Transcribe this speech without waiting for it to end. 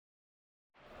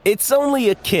It's only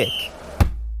a kick,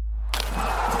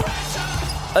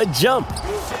 a jump,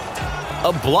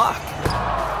 a block.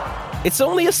 It's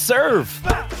only a serve.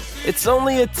 It's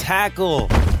only a tackle,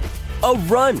 a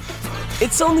run.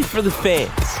 It's only for the fans.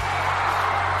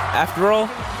 After all,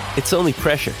 it's only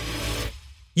pressure.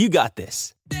 You got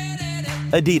this.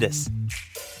 Adidas.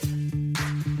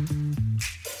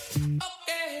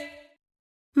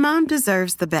 Mom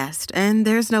deserves the best, and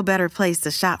there's no better place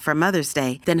to shop for Mother's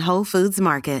Day than Whole Foods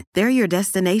Market. They're your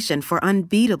destination for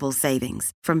unbeatable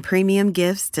savings, from premium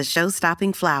gifts to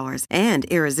show-stopping flowers and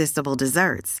irresistible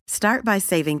desserts. Start by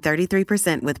saving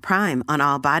 33% with Prime on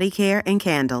all body care and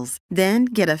candles. Then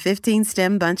get a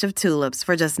 15-stem bunch of tulips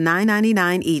for just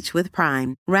 $9.99 each with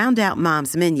Prime. Round out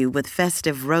Mom's menu with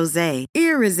festive rosé,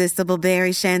 irresistible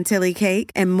berry chantilly cake,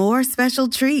 and more special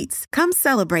treats. Come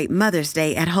celebrate Mother's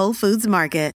Day at Whole Foods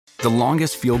Market. The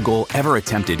longest field goal ever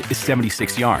attempted is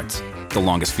 76 yards. The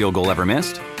longest field goal ever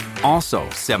missed? Also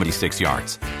 76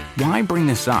 yards. Why bring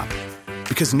this up?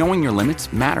 Because knowing your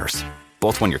limits matters,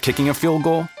 both when you're kicking a field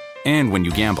goal and when you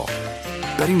gamble.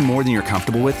 Betting more than you're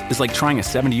comfortable with is like trying a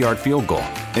 70-yard field goal.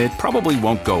 It probably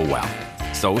won't go well.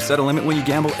 So set a limit when you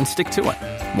gamble and stick to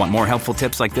it. Want more helpful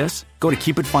tips like this? Go to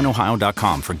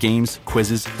keepitfunohio.com for games,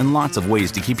 quizzes, and lots of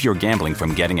ways to keep your gambling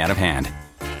from getting out of hand.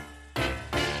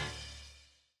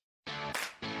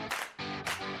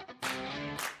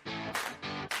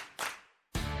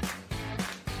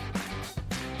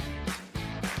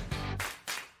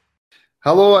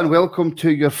 Hello and welcome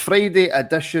to your Friday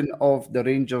edition of the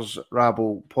Rangers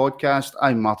Rabble podcast.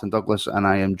 I'm Martin Douglas and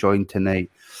I am joined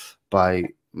tonight by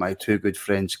my two good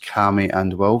friends, Cammy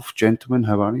and Wilf. Gentlemen,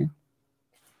 how are you?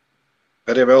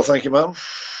 Very well, thank you, Martin.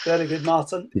 Very good,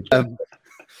 Martin.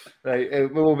 Right,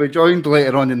 we will be joined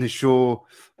later on in the show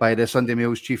by the Sunday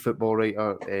Mail's chief football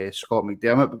writer, Scott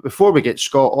McDermott. But before we get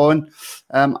Scott on,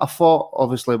 I thought,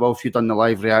 obviously, Wilf, you'd done the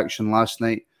live reaction last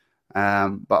night.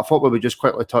 But I thought we would just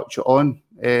quickly touch on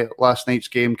last night's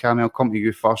game. Cammy, I'll come to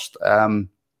you first. A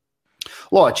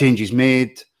lot of changes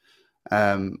made.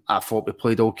 I thought we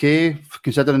played okay,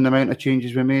 considering the amount of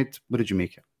changes we made. What did you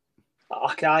make it?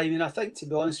 Okay, I mean, I think, to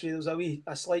be honest with you, there was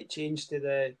a slight change to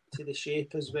the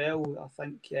shape as well. I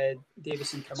think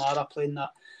Davis and Kamara playing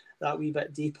that wee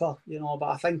bit deeper, you know. But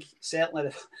I think certainly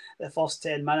the first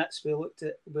 10 minutes we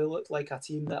looked like a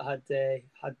team that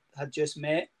had just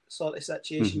met, sort of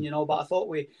situation, you know. But I thought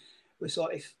we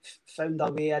sort of found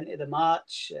our way into the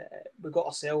match. We got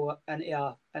ourselves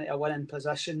into a winning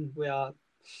position with a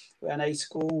nice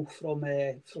goal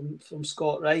from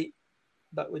Scott Wright,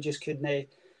 but we just couldn't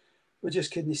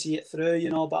see it through, you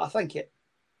know. But I think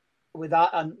with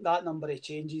that number of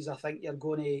changes, I think you're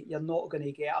not going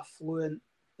to get a fluent,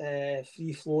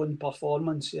 free-flowing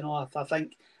performance, you know. I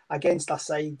think against a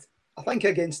side,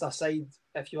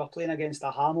 if you were playing against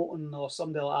a Hamilton or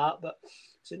somebody like that, but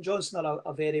St Johnstone are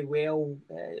a very well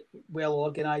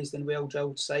organised and well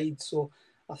drilled side. So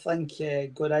I think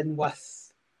going in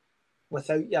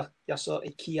without your sort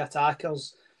of key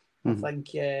attackers, I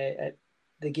think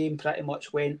the game pretty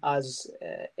much went as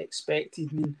expected.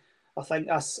 I mean, I think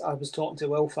I was talking to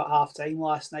Wilf at half time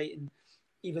last night, and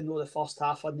even though the first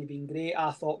half hadn't been great,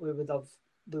 I thought we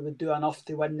would do enough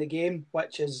to win the game,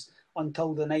 which is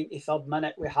until the 93rd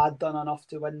minute we had done enough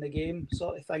to win the game,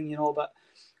 sort of thing, you know. But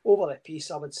over the piece,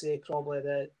 I would say probably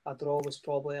a draw was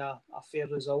probably a fair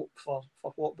result for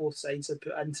what both sides had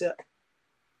put into it.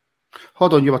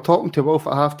 Hold on, you were talking to Wilf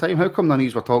at half time. How come none of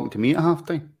you were talking to me at half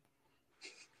time?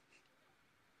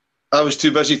 I was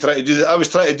too busy trying to do that. I was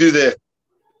trying to do the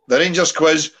Rangers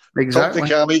quiz, exactly. Talk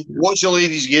to Cammy, watch the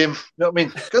ladies' game. You know what I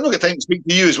mean? I've not got time to speak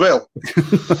to you as well.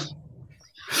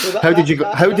 How did you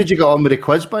get on with the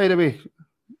quiz, by the way?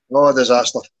 Oh,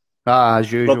 disaster.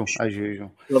 As usual, Rubbish. as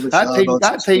usual. Rubbish.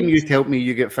 That time you told me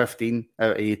you get 15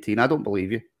 out of 18. I don't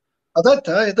believe you. I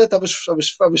did. I was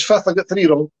fifth. I got 3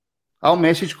 wrong. I'll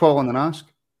message Colin and ask.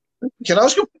 You can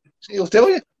ask him. He'll tell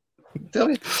you.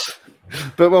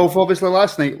 But well, obviously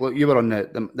last night, look, you were on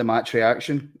the match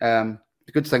reaction. The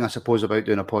good thing, I suppose, about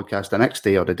doing a podcast the next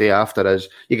day or the day after is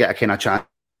you get a kind of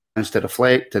chance to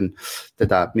reflect. And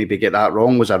did I maybe get that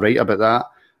wrong? Was I right about that?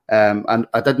 And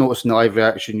I did notice in the live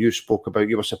reaction you spoke about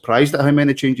you were surprised at how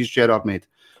many changes Gerrard made.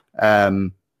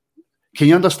 Can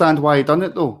you understand why he done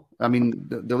it though? I mean,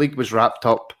 the league was wrapped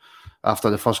up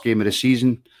after the first game of the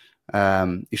season.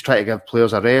 He's trying to give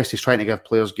players a rest. He's trying to give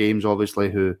players games, obviously,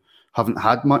 who haven't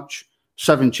had much.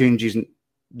 7 changes,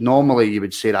 normally you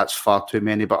would say that's far too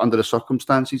many, but under the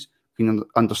circumstances, can you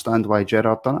understand why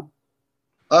Gerrard done it?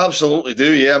 I absolutely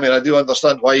do, yeah. I mean, I do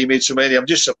understand why he made so many. I'm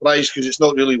just surprised because it's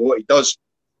not really what he does.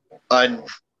 And,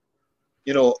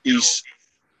 you know,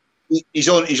 he's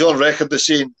on record as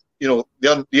saying,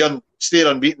 staying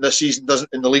unbeaten this season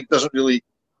doesn't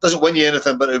win you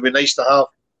anything, but it would be nice to have.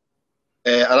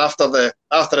 And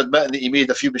after admitting that he made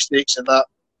a few mistakes in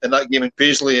that game in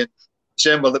Paisley in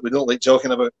December that we don't like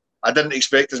talking about, I didn't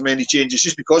expect as many changes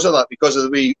just because of that, because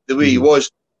of the way he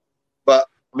was. But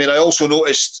I mean, I also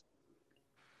noticed.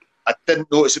 I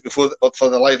didn't notice it before for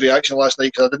the live reaction last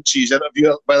night because I didn't see his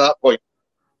interview by that point.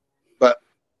 But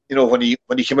when he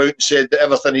came out and said that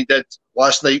everything he did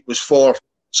last night was for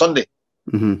Sunday.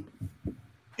 Everything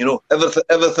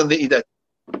that he did,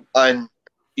 and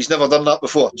he's never done that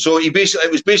before. So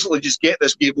it was basically just get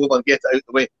this game over and get it out of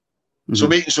the way. So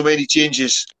making so many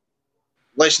changes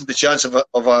lessened the chance of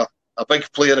a big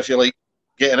player, if you like,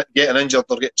 getting injured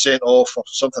or getting sent off or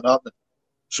something happening.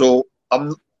 So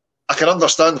I can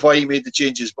understand why he made the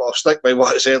changes, but I'll stick by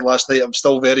what I said last night. I'm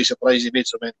still very surprised he made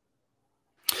so many.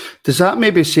 Does that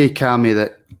maybe say, Cammy,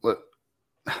 that look,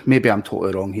 maybe I'm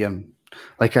totally wrong here?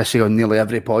 Like I say on nearly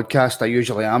every podcast, I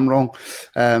usually am wrong.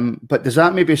 But does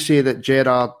that maybe say that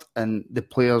Gerrard and the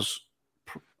players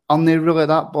aren't they really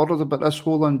that bothered about this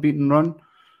whole unbeaten run?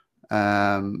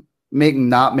 Making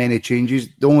that many changes.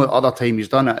 The only other time he's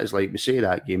done it is, like we say,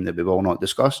 that game that we will not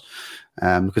discuss.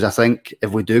 Because I think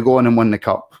if we do go on and win the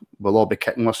cup, we'll all be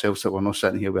kicking ourselves that we're not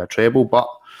sitting here with a treble. But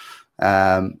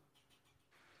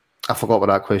I forgot where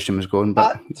that question was going,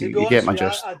 but you get my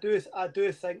gist. I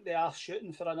do think they are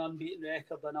shooting for an unbeaten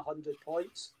record and 100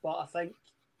 points, but I think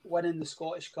winning the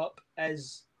Scottish Cup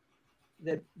is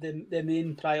the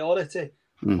main priority.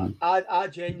 I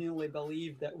genuinely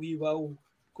believe that we will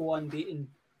go unbeaten,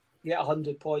 get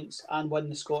 100 points and win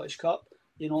the Scottish Cup.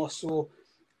 So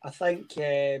I think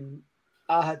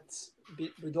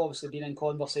we'd obviously been in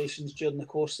conversations during the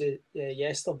course of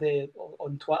yesterday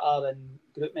on Twitter and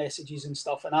group messages and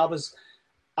stuff, and I was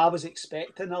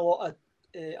expecting a lot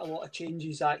of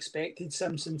changes. I expected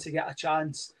Simpson to get a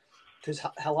chance because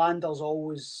Hillander's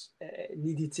always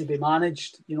needed to be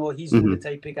managed. He's not the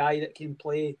type of guy that can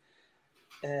play.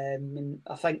 And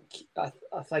I think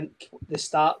the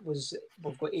start was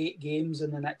we've got 8 games in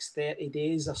the next 30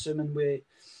 days, assuming we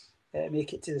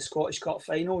make it to the Scottish Cup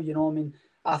final.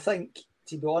 I think,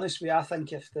 to be honest with you, I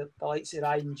think if the likes of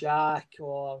Ryan Jack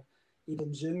or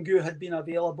even Zungu had been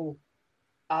available,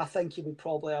 I think he would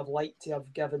probably have liked to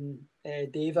have given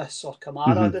Davis or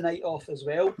Kamara the night off as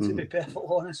well, to be perfectly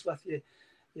honest with you.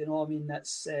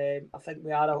 That's I think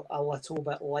we are a little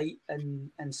bit light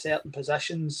in certain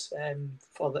positions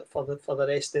for the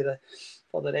rest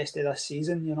of this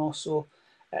season. So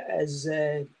it is.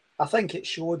 I think it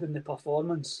showed in the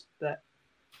performance that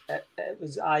it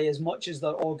was as much as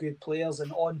they're all good players,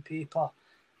 and on paper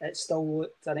it still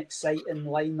looked an exciting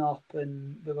lineup,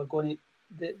 and we were going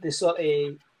to the sort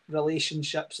of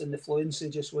relationships and the fluency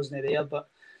just wasn't there. But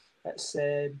it's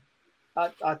I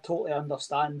totally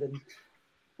understand, and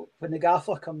when the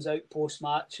gaffer comes out post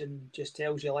match and just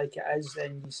tells you like it is,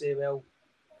 then you say, well,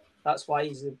 that's why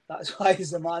he's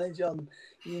the manager, and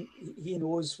he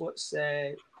knows what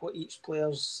each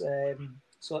player's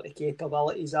sort of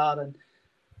capabilities are. And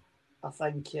I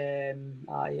think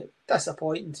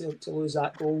disappointing to lose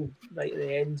that goal right at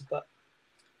the end, but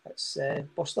it's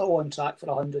we're still on track for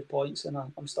 100 points, and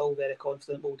I'm still very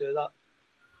confident we'll do that.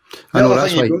 The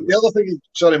other thing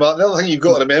you've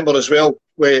got to remember as well,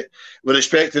 with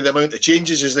respect to the amount of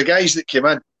changes, is the guys that came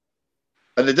in,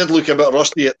 and they did look a bit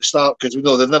rusty at the start because we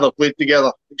know they've never played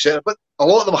together, etc. But a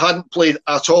lot of them hadn't played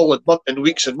at all in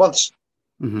weeks and months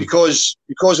because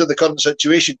of the current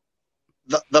situation.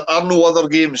 There are no other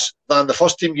games than the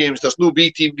first team games. There's no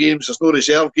B team games. There's no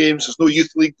reserve games. There's no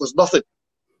youth league. There's nothing.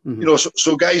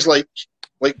 So guys like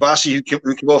Bassey who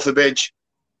came off the bench.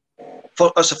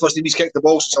 That's the first time he's kicked the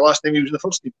ball since the last time he was in the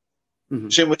first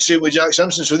team. Same with Jack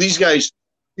Simpson. So these guys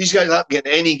aren't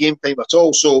getting any game time at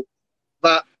all. So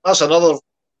that's another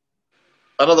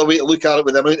way to look at it,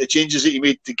 with the amount of changes that he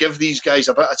made to give these guys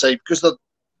a bit of time, because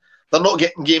they're not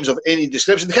getting games of any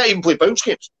description. They can't even play bounce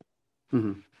games.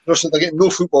 So they're getting no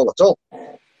football at all.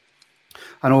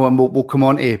 I know, and we'll come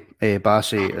on to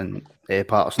Bassey and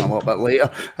Patterson a little bit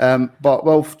later.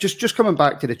 But just coming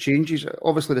back to the changes,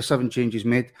 obviously the 7 changes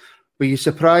made. Were you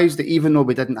surprised that even though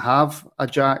we didn't have a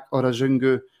Jack or a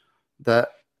Zungu, that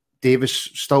Davis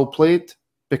still played?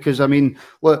 Because, I mean,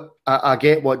 look, I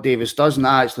get what Davis does, and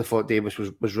I actually thought Davis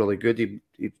was really good.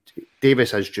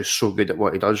 Davis is just so good at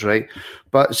what he does, right?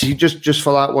 But see, just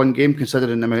for that one game,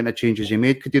 considering the amount of changes he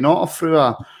made, could you not have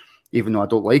threw even though I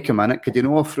don't like him in it, could you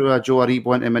not have threw a Joe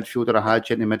Aribo into midfield or a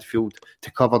Hadji into midfield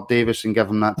to cover Davis and give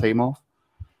him that time off?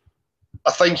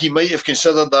 I think he might have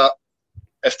considered that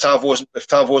if Tav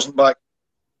wasn't back.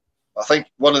 I think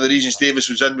one of the reasons Davis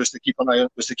was in was to keep an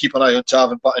eye on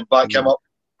Tav and back him up.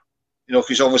 You know,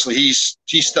 because obviously he's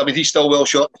still well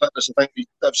short in fitness. I think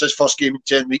that was his first game in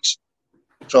 10 weeks.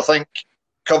 So I think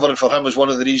covering for him was one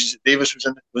of the reasons that Davis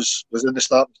was in the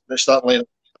starting lineup.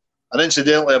 And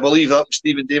incidentally, I believe that was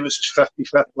Stephen Davis's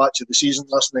 55th match of the season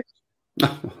last night.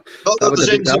 That would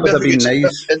have been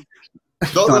nice.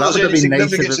 That would have been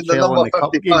nice if it fell on the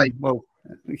cup game. Well,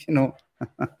 you know, it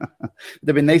would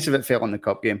have been nice if it fell on the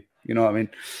cup game. You know what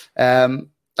I mean?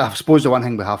 I suppose the one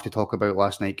thing we have to talk about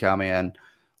last night, Cammy, and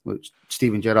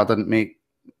Steven Gerrard didn't make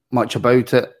much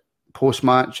about it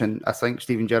post-match, and I think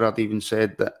Steven Gerrard even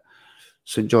said that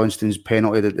St Johnstone's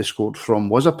penalty that they scored from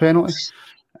was a penalty.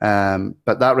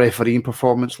 But that refereeing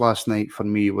performance last night for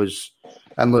me was,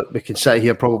 and look, we could sit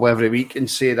here probably every week and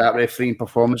say that refereeing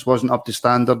performance wasn't up to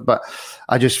standard, but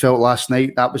I just felt last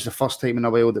night that was the first time in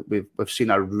a while that we've seen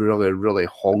a really, really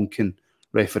honking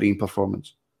refereeing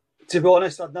performance. To be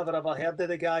honest, I'd never ever heard of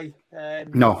the guy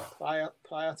no.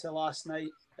 prior to last night,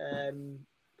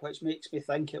 which makes me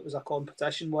think it was a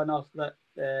competition winner that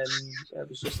it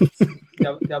was just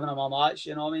giving him a match,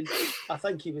 you know what I mean? I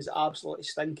think he was absolutely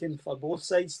stinking for both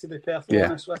sides, to be perfectly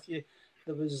honest with you.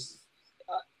 It was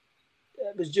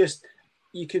just,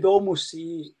 you could almost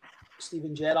see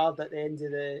Steven Gerrard at the end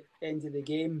of the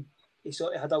game. He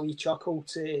sort of had a wee chuckle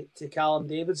to Callum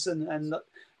Davidson, and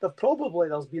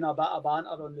there's been a bit of banter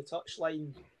on the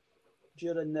touchline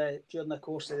during the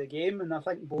course of the game, and I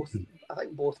think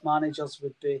both managers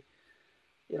would be,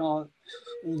 you know,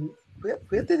 I mean,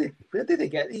 where did they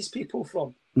get these people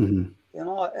from? Mm-hmm. You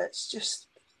know, it's just,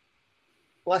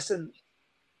 listen,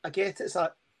 I get it's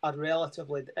a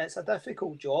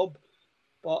difficult job,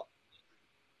 but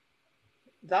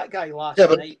that guy last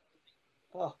night.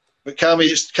 Oh. But Cammy,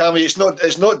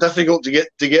 it's not difficult to get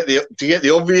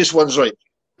the obvious ones right.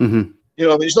 Mm-hmm. You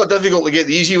know, I mean, it's not difficult to get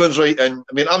the easy ones right. And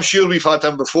I mean, I'm sure we've had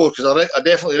him before, because I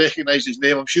definitely recognise his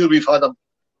name. I'm sure we've had him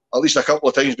at least a couple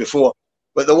of times before.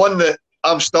 But the one that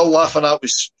I'm still laughing at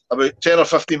was about 10 or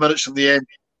 15 minutes from the end,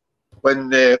 when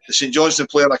the St Johnstone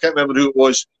player, I can't remember who it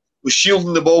was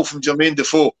shielding the ball from Jermaine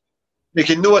Defoe,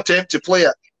 making no attempt to play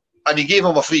it, and he gave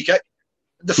him a free kick.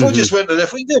 Defoe just went to the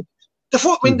referee.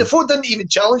 Defoe didn't even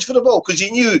challenge for the ball, because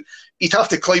he knew he'd have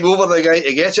to climb over the guy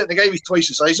to get it, and the guy was twice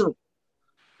the size of him.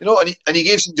 You know, and he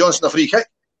gave St Johnstone a free kick.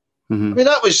 Mm-hmm. I mean,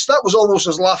 that was almost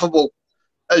as laughable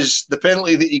as the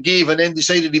penalty that he gave, and then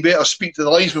decided he better speak to the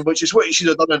linesman, which is what he should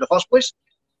have done in the first place.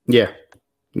 Yeah.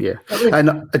 I mean,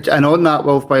 and on that,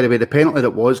 Wolf, by the way, the penalty that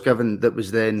was given, that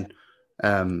was then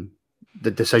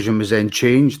the decision was then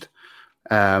changed.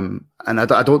 And I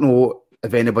don't know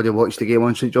if anybody watched the game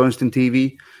on St Johnstone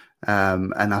TV.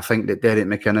 And I think that Derek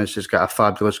McInnes has got a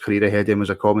fabulous career ahead of him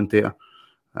as a commentator.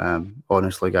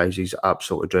 Honestly, guys, he's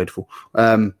absolutely dreadful.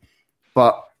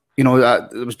 But you know,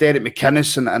 it was Derek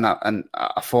McInnes, and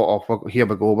I thought, oh, here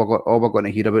we go. All we're going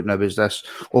to hear about now is this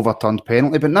overturned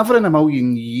penalty. But never in a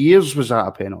million years was that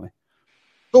a penalty.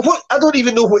 But I don't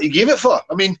even know what he gave it for.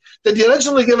 I mean, did he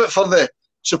originally give it for the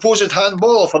supposed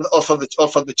handball or for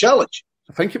the challenge?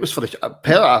 I think it was for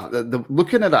the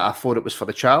looking at it, I thought it was for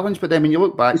the challenge. But then when you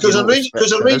look back, because on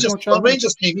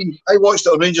Rangers TV, I watched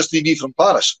it on Rangers TV from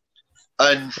Paris,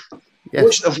 and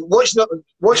watching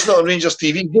it on Rangers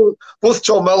TV, both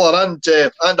Tom Miller and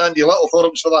Andy Little thought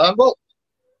it was for the handball.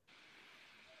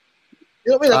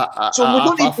 You know what I mean?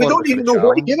 So we don't even know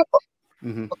what he gave it for.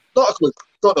 Mm-hmm. Not a clue.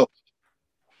 Don't know.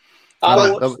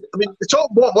 I mean, the top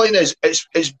bottom line is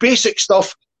it's basic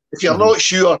stuff. If you're not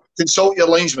sure, consult your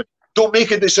linesman. Don't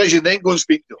make a decision, then go and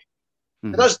speak to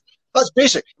him. And that's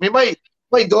basic. I mean,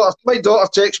 my daughter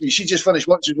texted me. She just finished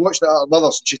watching it at her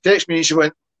mother's, and she texted me and she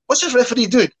went, "What's this referee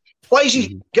doing? Why is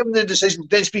he giving the decision,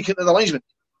 then speaking to the linesman?"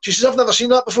 She says, "I've never seen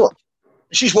that before."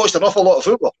 And she's watched an awful lot of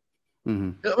football. Mm-hmm.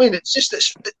 You know what I mean? It's just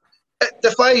it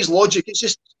defies logic. It's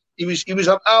just he was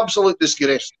an absolute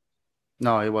disgrace.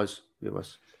 No, he was.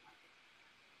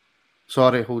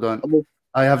 Sorry, hold on.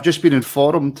 I have just been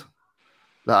informed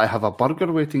that I have a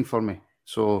burger waiting for me.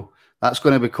 So that's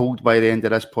going to be cold by the end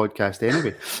of this podcast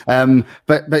anyway.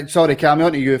 But sorry, Cammy,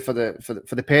 on to you for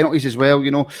the penalties as well.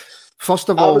 You know, first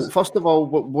of all,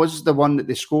 what was the one that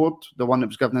they scored, the one that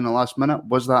was given in the last minute?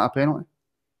 Was that a penalty?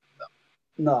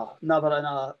 No, never in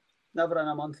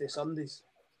a month of Sundays.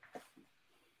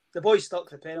 The boys stuck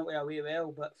the penalty away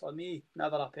well, but for me,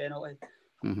 never a penalty.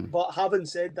 Mm-hmm. But having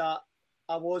said that,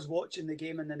 I was watching the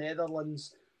game in the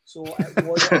Netherlands, so it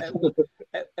was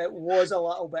a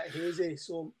little bit hazy.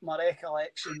 So my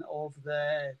recollection of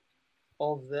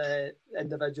the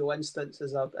individual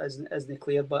instances isn't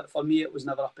clear. But for me, it was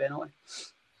never a penalty.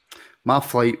 My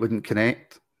flight wouldn't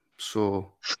connect,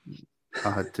 so I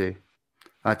had to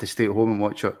I had to stay at home and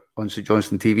watch it on St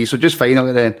Johnstone TV. So just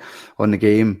finally then on the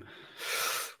game.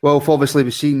 Well, obviously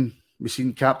we've seen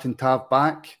Captain Tav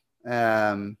back.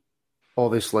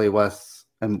 Obviously with,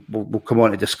 and we'll come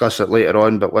on to discuss it later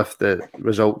on, but with the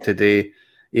result today,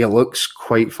 he looks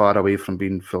quite far away from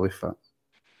being fully fit.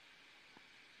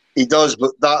 He does,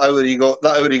 but that hour he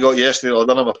got yesterday, I'll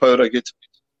done him a power of good.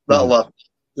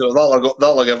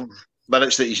 That'll give him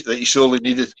minutes that he sorely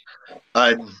needed,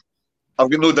 and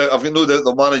I've got no doubt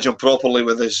they'll manage him properly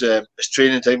with his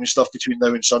training time and stuff between now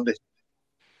and Sunday.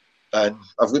 And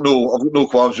I've got no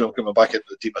qualms with him coming back into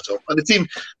the team at all. And the team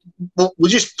will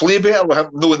just play better with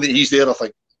him knowing that he's there, I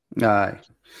think. Aye.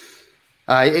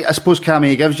 I suppose,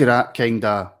 Cammy, he gives you that kind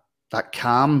of that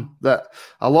calm that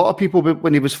a lot of people,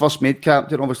 when he was first made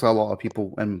captain, obviously a lot of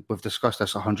people, and we've discussed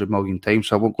this 100 million times,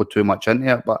 so I won't go too much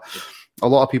into it, but a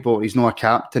lot of people, he's not a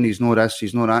captain, he's not this,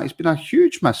 he's not that. He's been a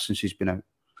huge miss since he's been out.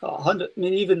 100. I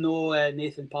mean, even though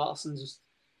Nathan Patterson's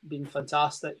been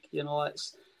fantastic,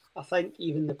 I think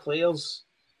even the players,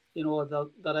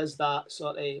 there is that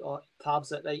sort of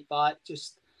tabs at right back.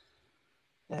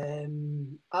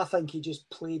 I think he just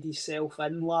played himself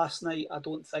in last night. I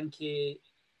don't think he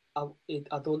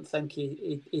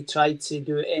tried to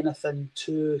do anything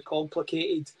too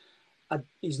complicated.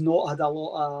 He's not had a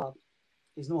lot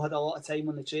of time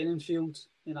on the training field.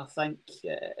 I think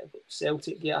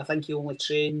Celtic. I think he only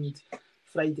trained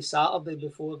Friday, Saturday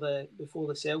before the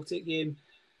Celtic game.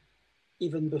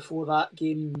 Even before that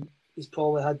game, he's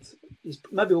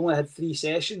maybe only had 3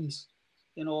 sessions,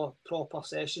 proper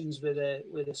sessions with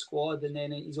the squad, and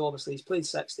then he's played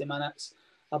 60 minutes,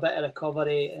 a bit of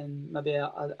recovery, and maybe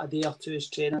a day or two's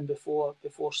training before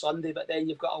Sunday. But then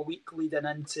you've got a week leading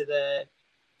into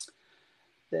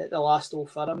the last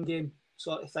Old Firm game,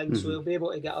 sort of thing. Mm-hmm. So he'll be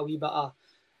able to get a wee bit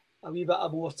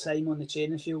of more time on the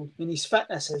training field. I mean, his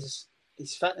fitness is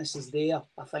there.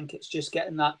 I think it's just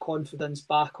getting that confidence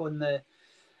back on the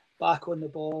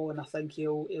ball, and I think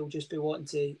he'll just be wanting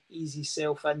to ease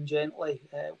himself in gently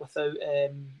without.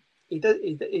 He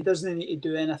doesn't need to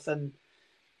do anything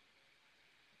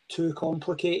too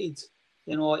complicated.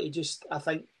 I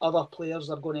think other players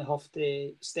are going to have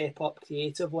to step up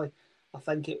creatively. I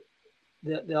think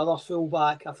the other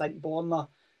fullback, I think Borna,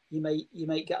 you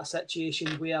might get a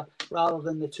situation where rather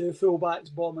than the 2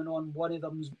 fullbacks bombing on, one of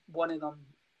them,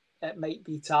 it might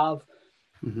be Tav,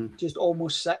 just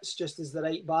almost sits just as the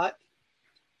right back,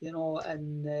 and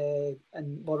we're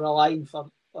relying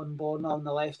on Borna on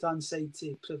the left hand side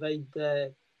to provide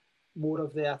more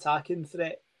of the attacking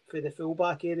threat for the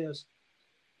fullback areas.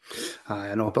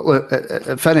 I know, but look,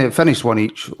 it finished 1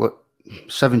 each. Look,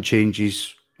 7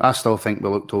 changes. I still think we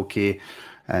looked okay,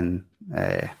 and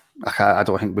I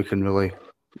don't think we can really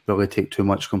take too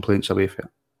much complaints away from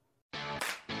it.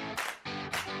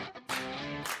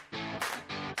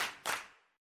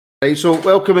 Right, so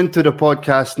welcome into the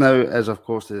podcast now, as of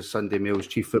course the Sunday Mail's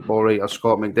chief football writer,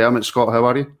 Scott McDermott. Scott, how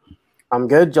are you? I'm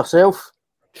good. Yourself?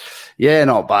 Yeah,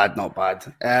 not bad.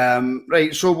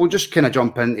 Right, so we'll just kind of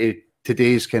jump into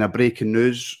today's kind of breaking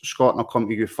news. Scott, and I'll come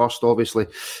to you first. Obviously,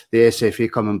 the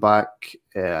SFA coming back,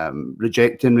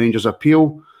 rejecting Rangers'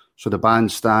 appeal. So the ban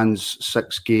stands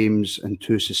 6 games and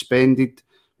 2 suspended.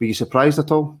 Were you surprised at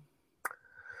all?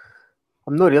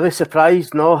 I'm not really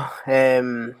surprised, no.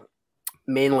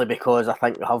 Mainly because I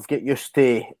think we have got used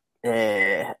to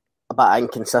a bit of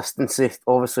inconsistency,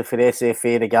 obviously, for the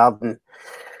SFA regarding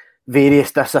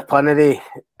various disciplinary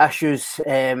issues.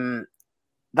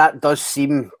 That does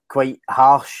seem quite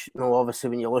harsh. Obviously,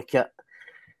 when you look at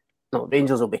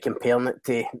Rangers will be comparing it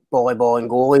to volleyball and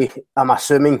goalie, I'm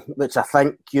assuming, which I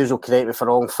think, you will correct me if I'm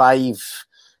wrong,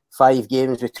 5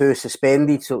 games with 2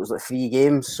 suspended, so it was like 3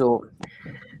 games. So,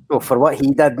 for what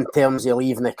he did in terms of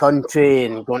leaving the country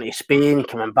and going to Spain,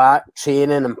 coming back,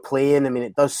 training and playing, I mean,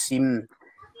 it does seem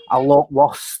a lot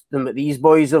worse than what these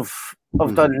boys have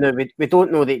done. Now, we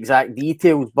don't know the exact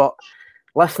details, but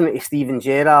listening to Steven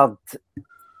Gerrard,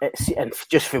 and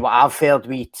just for what I've heard,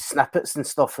 with snippets and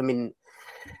stuff, I mean,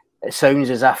 it sounds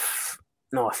as if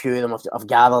a few of them have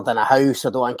gathered in a house.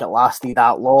 I don't think it lasted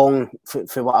that long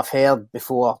for what I've heard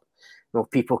before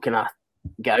people kind of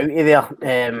get out of there.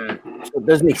 So it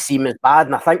doesn't seem as bad.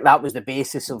 And I think that was the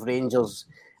basis of Rangers'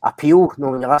 appeal.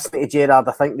 When you listen to Gerrard,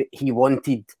 I think that he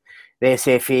wanted the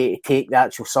SFA to take the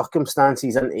actual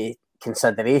circumstances into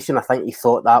consideration. I think he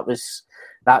thought that's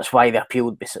why the appeal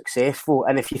would be successful.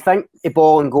 And if you think the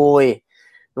ball and goalie,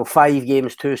 5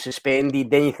 games, 2 suspended.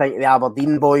 Then you think the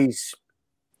Aberdeen boys,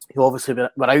 who obviously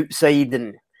were outside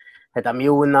and had a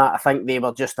meal and that, I think they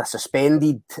were just a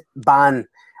suspended ban.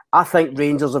 I think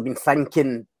Rangers have been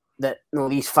thinking that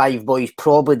these 5 boys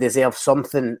probably deserve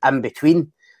something in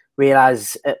between.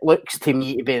 Whereas it looks to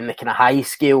me to be in the kind of high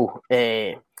scale,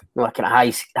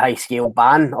 high scale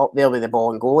ban up there with the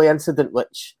ball and goalie incident,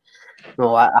 which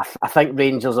I think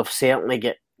Rangers have certainly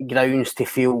got grounds to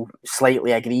feel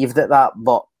slightly aggrieved at that.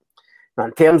 But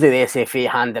in terms of the SFA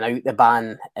handing out the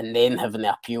ban and then having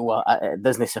the appeal, it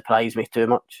doesn't surprise me too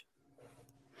much.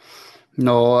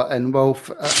 No, and Wolf,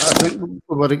 I think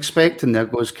we were expecting, there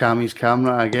goes Cammie's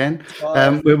camera again.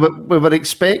 We were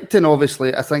expecting,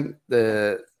 obviously, I think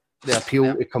the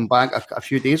appeal to come back a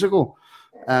few days ago.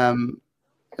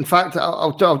 In fact,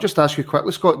 I'll just ask you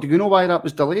quickly, Scott, do you know why that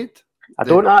was delayed? I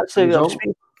don't actually.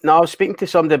 I was speaking to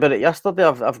somebody about it yesterday.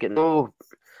 I've got no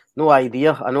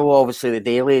idea. I know, obviously, the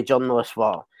Daily journalists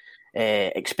were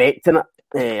expecting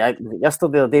it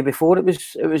yesterday or the day before it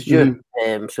was due.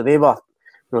 So they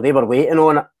were waiting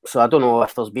on it. So I don't know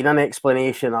if there's been an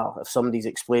explanation or if somebody's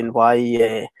explained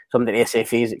why. Somebody at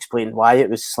SFA has explained why it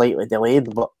was slightly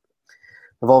delayed, but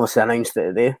they've obviously announced it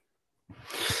today.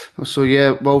 So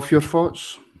yeah, Wolf, your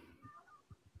thoughts?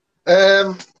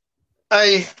 I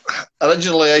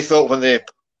thought when they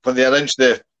announced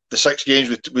the 6 games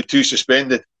with 2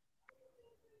 suspended,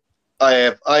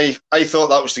 I thought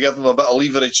that was to give them a bit of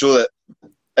leverage so that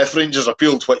if Rangers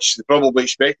appealed, which they probably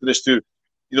expected us to,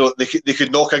 they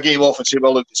could knock a game off and say,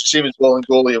 well, look, it's the same as ball and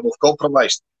goalie and we've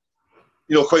compromised.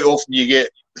 Quite often you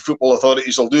get the football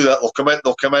authorities will do that.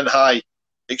 They'll come in high,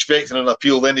 expecting an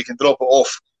appeal, then they can drop it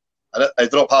off, and I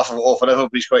drop half of it off, and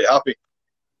everybody's quite happy.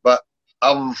 But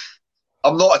I'm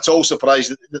not at all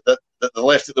surprised that they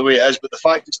left it the way it is. But the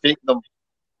fact it's taken them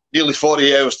nearly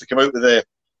 48 hours to come out with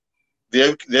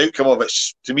the outcome of it,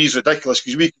 to me, is ridiculous,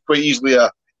 because we could quite easily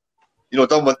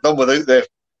done without the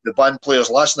banned players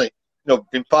last night.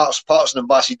 Patterson and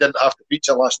Bassey didn't have to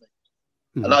feature last night,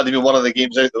 and that'd have been one of the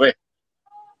games out the way.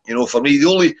 For me,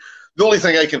 the only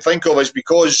thing I can think of is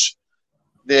because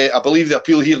I believe the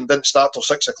appeal hearing didn't start till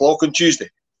 6 o'clock on Tuesday,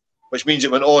 which means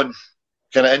it went on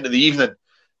kind of into the evening.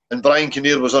 And Brian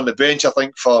Kinnear was on the bench, I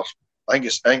think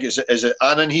is it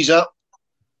Annan he's at?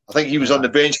 I think he was on the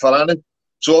bench for Annan.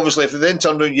 So obviously, if they then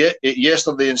turned around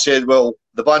yesterday and said, well,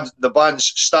 the bans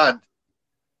stand,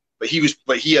 but he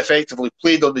effectively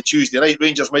played on the Tuesday night,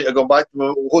 Rangers might have gone back to him,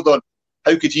 well, hold on,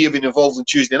 how could he have been involved on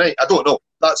Tuesday night? I don't know.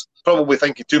 That's probably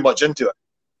thinking too much into it.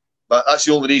 But that's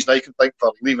the only reason I can think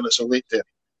for leaving it so late to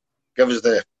give us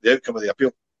the outcome of the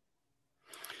appeal.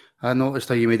 I noticed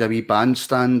how you made a wee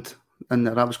bandstand, and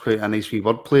that was quite a nice wee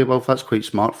wordplay. Well, that's quite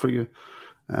smart for you.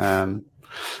 But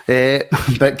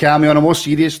Cammy, on a more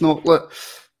serious note, look,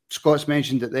 Scott's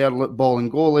mentioned it there, look, ball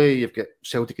and goalie, you've got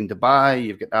Celtic and Dubai,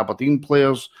 you've got Aberdeen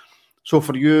players. So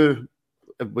for you,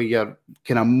 with your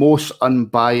kind of most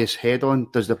unbiased head on,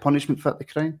 does the punishment fit the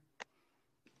crime?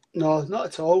 No, not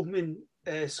at all. I mean,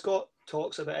 Scott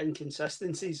talks about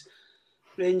inconsistencies.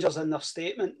 Rangers in their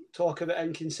statement talk about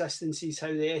inconsistencies, how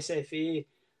the SFA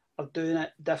are doing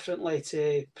it differently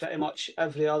to pretty much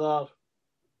every other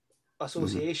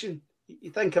association. You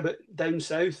think about down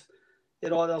south,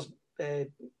 there's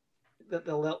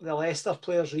the Leicester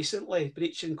players recently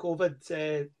breaching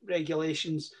COVID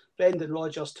regulations. Brendan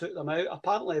Rodgers took them out.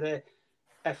 Apparently,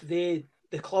 if the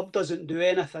club doesn't do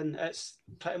anything, it's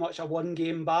pretty much a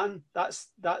 1-game ban. That's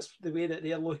the way that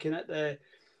they're looking at the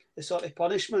sort of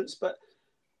punishments. But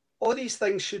all these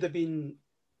things should have been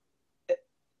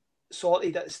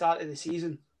sorted at the start of the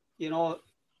season. It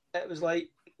was like,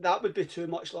 that would be too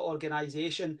much like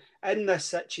organisation. In this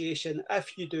situation,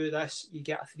 if you do this, you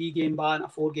get a 3-game ban, a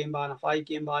 4-game ban, a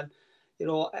 5-game ban.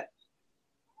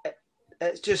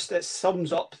 It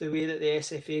sums up the way that the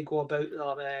SFA go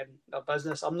about their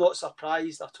business. I'm not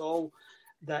surprised at all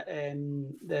that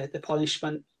the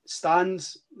punishment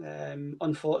stands.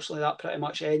 Unfortunately, that pretty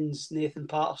much ends Nathan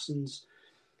Patterson's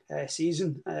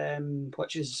season,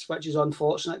 which is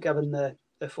unfortunate given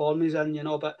the form he's in,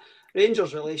 But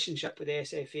Rangers' relationship with the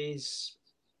SFA's,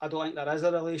 I don't think there is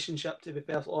a relationship, to be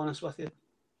perfectly honest with you.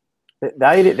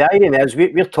 The irony is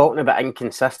we're talking about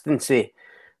inconsistency,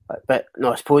 but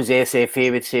no, I suppose the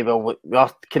SFA would say, well, we're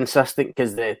consistent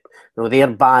because their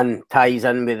ban ties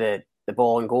in with the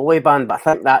ball and goalie ban. But I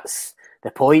think that's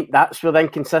the point. That's where the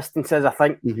inconsistency is. I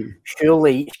think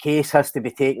surely each case has to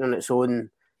be taken on its own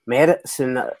merits.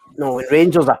 And when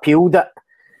Rangers appealed it,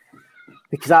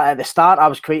 because at the start I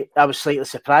was slightly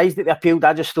surprised that they appealed.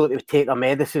 I just thought they would take their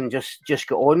medicine, just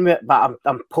get on with it. But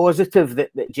I'm positive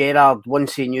that Gerrard,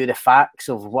 once he knew the facts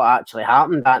of what actually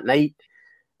happened that night,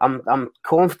 I'm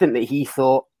confident that he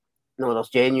thought, there's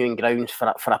genuine grounds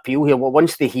for appeal here. Well,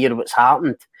 once they hear what's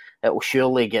happened, it will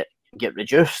surely get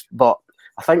reduced. But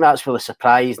I think that's where the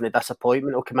surprise and the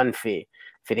disappointment will come in for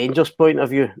Rangers' point of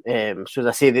view. So as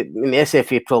I say, the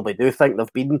SFA probably do think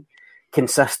they've been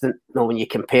consistent, when you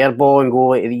compare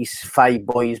Bolingoli to these 5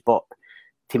 boys. But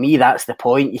to me, that's the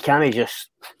point. You can't just...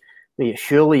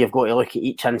 surely you've got to look at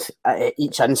each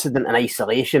incident in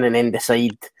isolation and then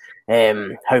decide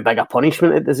how big a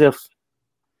punishment it deserves.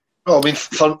 Well, I mean,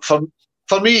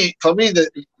 for me,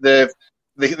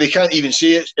 they can't even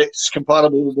say it's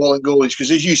comparable with Bolingoli,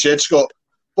 because, as you said, Scott,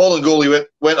 Bolingoli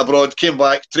went abroad, came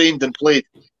back, trained and played.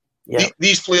 Yeah.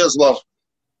 These players were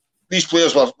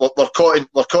caught in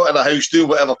a house doing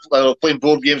whatever, playing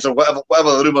board games or whatever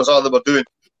the rumours are they were doing,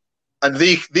 and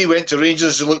they went to Rangers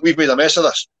and said, "Look, we've made a mess of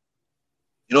this.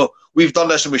 We've done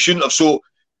this and we shouldn't have." So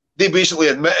they basically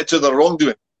admitted to their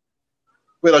wrongdoing.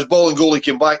 Whereas Bolingoli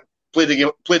came back, played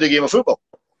a game of football,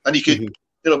 and he could,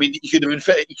 he could have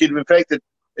infected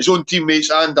his own teammates,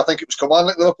 and I think it was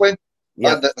Kilmarnock they were playing,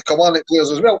 and the Kilmarnock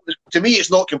players as well. To me, it's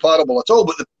not comparable at all,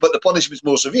 but the punishment's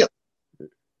more severe.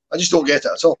 I just don't get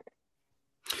it at all.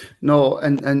 No,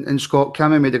 and Scott,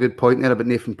 Cammy made a good point there about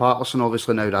Nathan Patterson.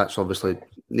 Obviously, now that's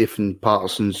Nathan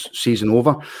Patterson's season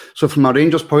over. So from a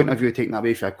Rangers point of view, taking that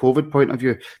away from a COVID point of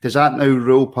view, does that now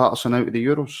rule Patterson out of the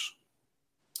Euros?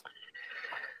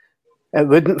 It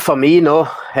wouldn't for me, no.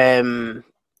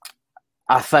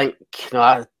 I think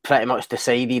I pretty much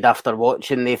decided after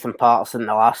watching Nathan Patterson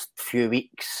the last few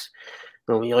weeks,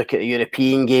 when you look at the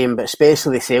European game, but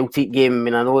especially the Celtic game, I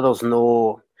mean, I know there's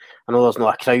no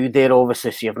a crowd there,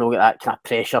 obviously, so you've not got that kind of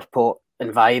pressure pot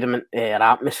environment or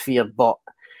atmosphere, but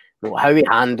how he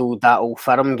handled that Old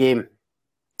Firm game,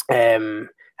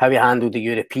 how he handled the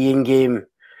European game,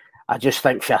 I just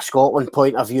think from a Scotland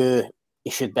point of view, he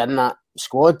should be in that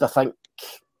squad. I think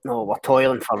we're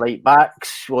toiling for right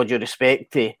backs, with due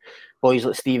respect to boys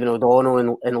like Stephen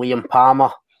O'Donnell and Liam Palmer.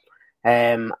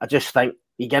 I just think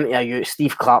you get into a youth.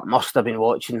 Steve Clarke must have been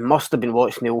watching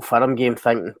the Old Firm game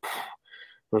thinking,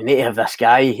 we need to have this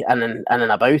guy in and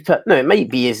about it. Now, it might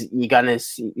be he's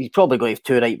probably going to have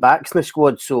 2 right backs in the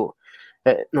squad, so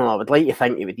I would like to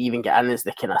think he would even get in as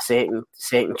the kind of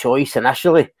second choice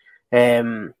initially.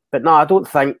 But no, I don't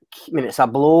think, it's a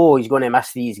blow. He's going to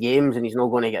miss these games and he's not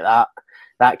going to get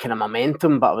that kind of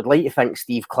momentum, but I would like to think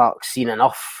Steve Clarke's seen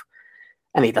enough,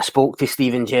 and he'd have spoke to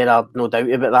Steven Gerrard, no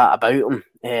doubt about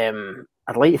him.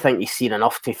 I'd like to think he's seen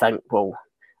enough to think, well,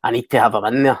 I need to have him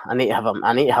in there. I need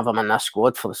to have him in this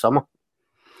squad for the summer.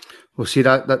 Well, see,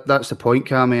 that's the point,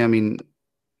 Cammy. I mean,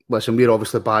 listen, we're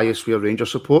obviously biased. We're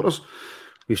Rangers supporters.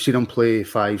 We've seen him play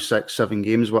 5, 6, 7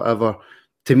 games, whatever.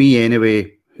 To me,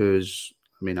 anyway,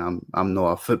 I'm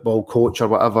not a football coach or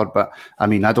whatever, but I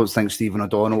don't think Stephen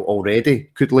O'Donnell already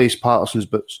could lace Patterson's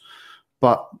boots.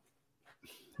 But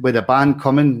with the ban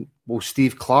coming, will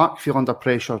Steve Clarke feel under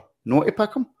pressure not to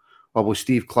pick him, or will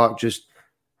Steve Clarke just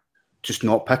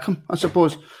not pick him? I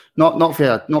suppose not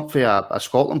for a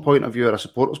Scotland point of view or a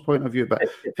supporter's point of view, but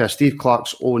for Steve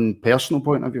Clarke's own personal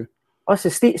point of view.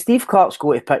 Listen, Steve Clarke's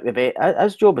got to pick the best.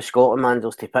 His job as Scotland manager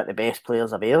is to pick the best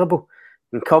players available.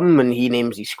 And come when he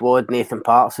names his squad, Nathan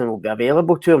Patterson will be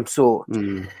available to him. So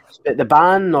the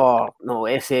ban or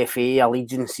SFA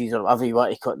allegiances or whatever you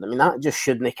want to call it, that just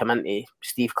shouldn't come into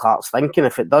Steve Clarke's thinking.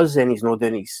 If it does, then he's not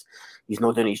doing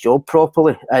his job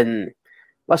properly. And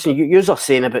listen, you are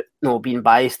saying about being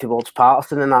biased towards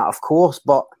Patterson and that, of course.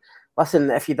 But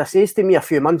listen, if you'd have said to me a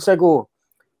few months ago,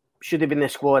 should have been in the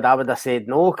squad, I would have said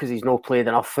no, because he's not played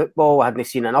enough football. I hadn't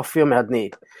seen enough of him.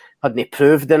 Hadn't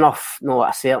proved enough, at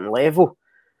a certain level.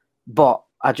 But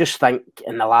I just think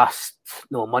in the last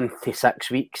month to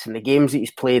 6 weeks, and the games that he's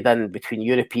played in between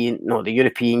the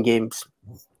European games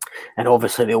and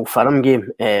obviously the Old Firm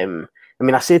game.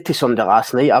 I said to somebody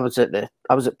last night, I was at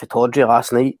Pittodrie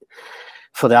last night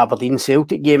for the Aberdeen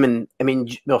Celtic game, and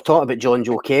we were talking about John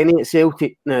Joe Kenny at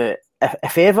Celtic. Now,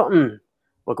 if Everton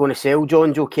were going to sell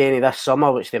John Joe Kenny this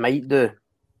summer, which they might do,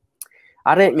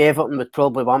 I reckon Everton would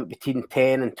probably want between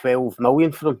 10 and 12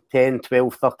 million for him, 10,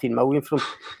 12, 13 million for him,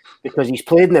 because he's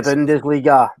played in the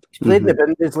Bundesliga, he's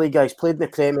played in the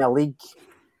Premier League,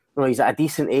 he's at a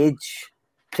decent age.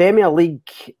 Premier League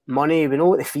money, we know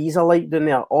what the fees are like down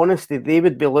there. Honestly, they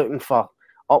would be looking for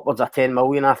upwards of 10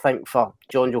 million, I think, for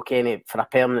John Joe Kenny for a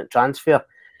permanent transfer.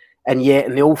 And yet,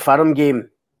 in the Old Firm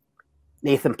game,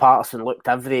 Nathan Patterson looked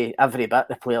every bit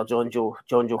the player John Joe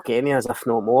Kenny, as if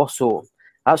no more. So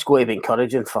that's going to be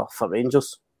encouraging for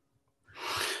Rangers.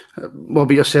 Well,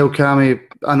 but yourself, Cammy,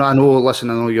 I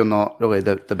know you're not really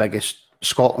the biggest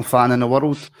Scotland fan in the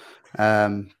world,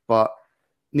 but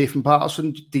Nathan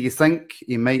Patterson, do you think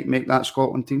he might make that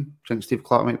Scotland team? Do you think Steve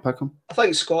Clarke might pick him? I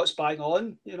think Scott's bang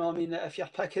on. If you're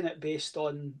picking it based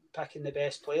on picking the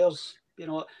best players,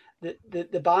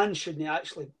 the ban shouldn't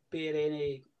actually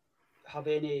have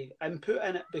any input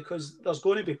in it, because there's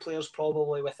going to be players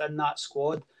probably within that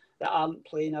squad that aren't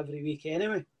playing every week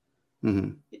anyway.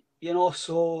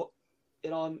 So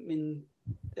I mean,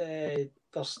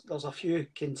 there's a few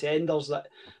contenders that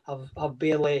have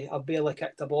barely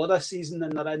kicked a ball this season,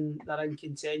 and they're in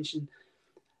contention.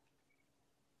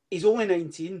 He's only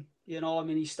 19. I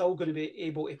mean, he's still going to be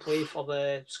able to play for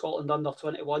the Scotland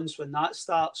under-21s when that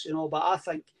starts. But I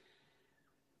think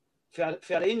for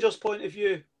a Rangers point of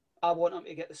view, I want him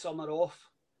to get the summer off.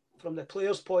 From the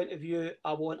players' point of view,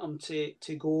 I want him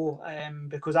to go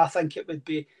because I think it would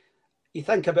be. You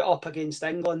think about up against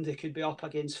England, it could be up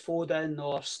against Foden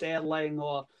or Sterling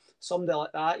or somebody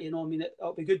like that. I mean,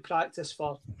 it'll be good practice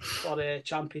for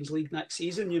Champions League next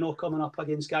season. Coming up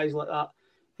against guys like that.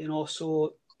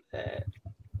 So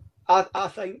I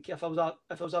think if I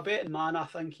was a betting man, I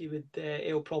think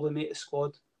he'll probably make the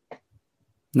squad.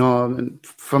 No, I mean,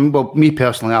 me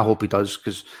personally, I hope he does,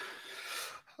 because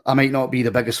I might not be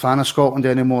the biggest fan of Scotland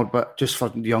anymore, but just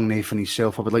for young Nathan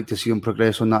himself, I would like to see him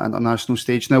progress on that international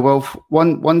stage. Now, well,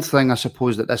 one thing I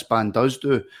suppose that this band does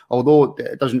do, although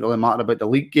it doesn't really matter about the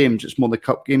league games, it's more the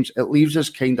cup games, it leaves us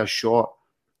kind of short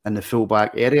in the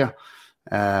full-back area.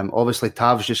 Obviously,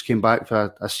 Tav's just came back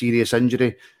for a serious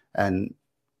injury, and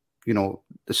the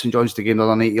St Johnstone game the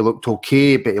other night, he looked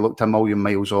okay, but he looked a million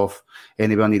miles off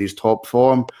anywhere near his top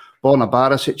form. Borna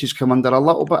Barisic has come under a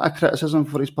little bit of criticism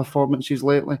for his performances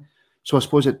lately. So I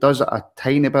suppose it does a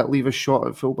tiny bit leave us short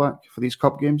at fullback for these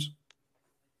cup games.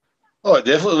 Oh, it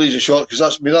definitely leaves us short,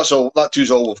 because that's all. That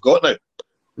two's all we've got now.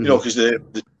 Because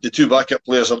the two backup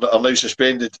players are now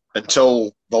suspended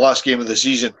until the last game of the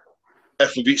season,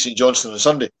 if we beat St Johnstone on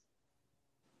Sunday.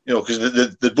 Because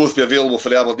they'd both be available for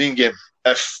the Aberdeen game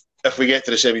if we get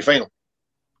to the semi-final.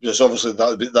 Because obviously that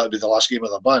would be the last game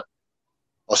of the ban.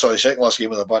 The second last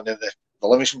game of the ban in the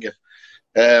Livingston game.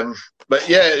 But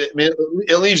yeah, I mean,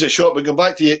 it leaves it short. But going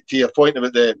back to your point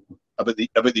about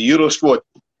the Euro squad,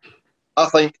 I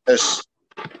think as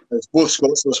both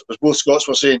Scots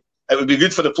were saying, it would be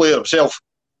good for the player himself.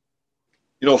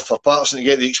 For Patterson to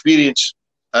get the experience,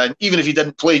 and even if he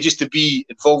didn't play, just to be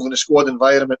involved in a squad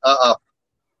environment at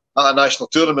a national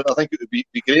tournament, I think it would be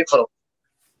great for him.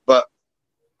 But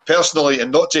personally,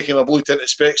 and not taking my blue tinted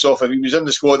specs off, if he was in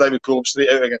the squad, I would pull him straight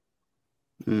out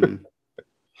again.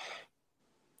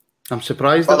 I'm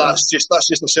surprised. But that's just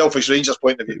a selfish Rangers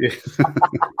point of view.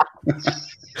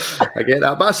 I get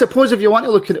that, but I suppose if you want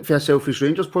to look at it from a selfish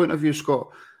Rangers point of view, Scott,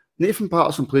 Nathan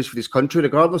Patterson plays for his country,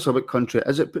 regardless of what country it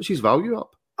is. It puts his value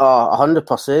up.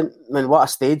 100%. I mean, what a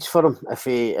stage for him if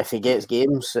he gets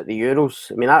games at the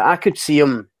Euros. I mean, I could see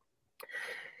him.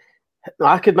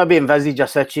 I could maybe envisage a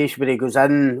situation where he goes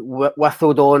in with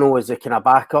O'Donnell as a kind of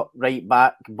backup right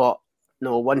back, but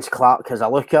once Clark has a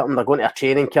look at him, they're going to a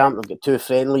training camp. They've got two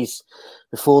friendlies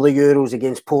before the Euros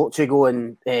against Portugal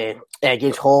and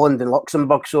against Holland and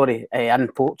Luxembourg, in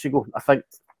Portugal, I think.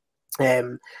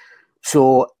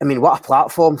 So, I mean, what a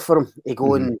platform for him. He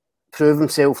go and prove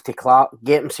himself to Clark,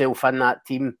 get himself in that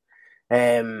team,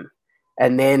 and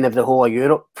then have the whole of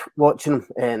Europe watching him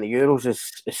in the Euros, as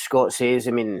Scott says.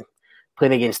 I mean,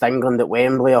 playing against England at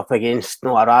Wembley, up against a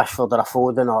Rashford or a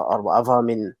Foden or whatever. I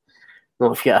mean,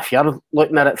 if you're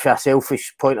looking at it from a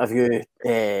selfish point of view,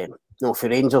 for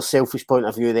Rangers' selfish point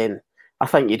of view, then I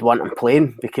think you'd want him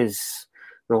playing, because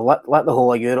let the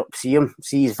whole of Europe see him,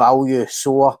 see his value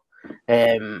soar.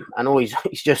 I know he's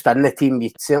just in the team. You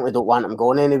certainly don't want him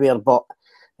going anywhere, but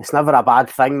it's never a bad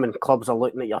thing when clubs are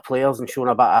looking at your players and showing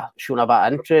a bit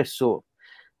of interest. So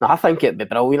I think it'd be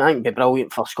brilliant. I think it'd be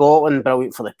brilliant for Scotland,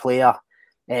 brilliant for the player,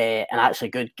 and actually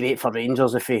great for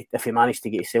Rangers if he managed to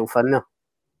get himself in there.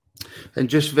 And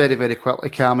just very, very quickly,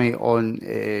 Cammy, on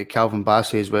Calvin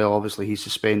Bassey as well. Obviously, he's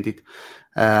suspended.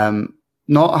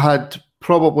 Not had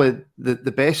probably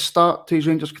the best start to his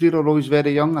Rangers career, although he's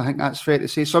very young. I think that's fair to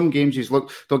say. Some games he's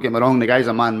looked, don't get me wrong, the guy's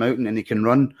a man mountain and he can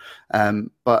run.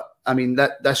 But, I mean,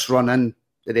 this run in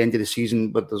at the end of the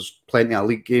season, but there's plenty of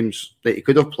league games that he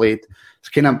could have played. It's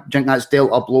kind of, I think that's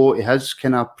dealt a blow to his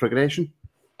kind of progression.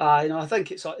 I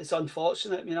think it's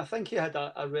unfortunate. I mean, I think he had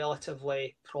a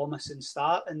relatively promising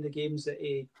start in the games that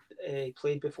he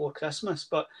played before Christmas,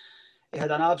 but he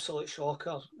had an absolute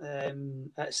shocker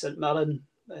at St Mirren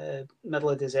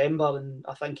middle of December, and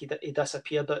I think he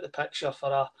disappeared out of the picture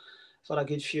for a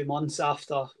good few months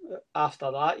after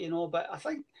that. But I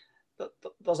think that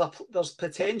there's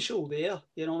potential there.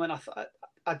 I mean,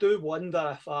 I do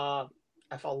wonder if a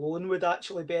loan would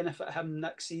actually benefit him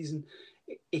next season.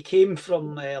 He came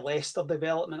from Leicester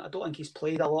development. I don't think he's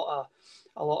played a lot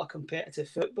of competitive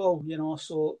football,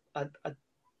 So,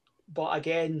 but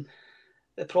again,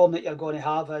 the problem that you're going to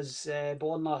have is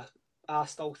Borna. I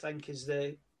still think is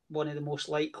one of the most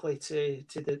likely to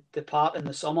depart in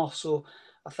the summer. So,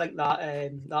 I think that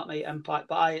that might impact.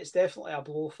 But it's definitely a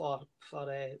blow for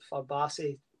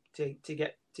Bassey to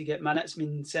get minutes. I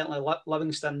mean, certainly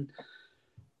Livingston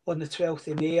on the 12th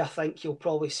of May, I think you'll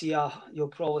probably see a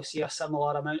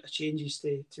similar amount of changes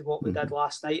to what we did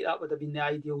last night. That would have been the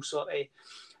ideal sort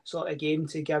of game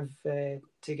to give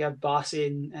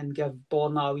Bassey and give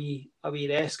Borna a wee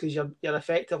rest, because you're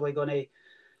effectively going to.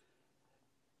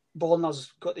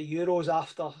 Borna's got the Euros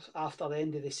after the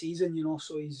end of the season, you know,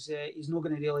 so he's not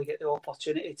going to really get the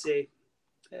opportunity to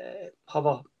have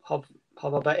a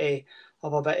bit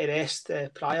of rest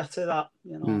prior to that,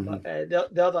 you know. But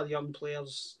the other young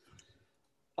players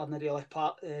are not really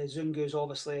part. Zungu's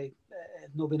obviously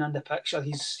not been in the picture.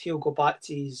 He'll go back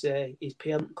to his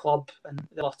parent club, and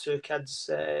the other two kids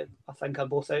I think are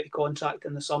both out of contract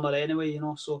in the summer anyway, you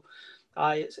know. So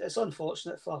it's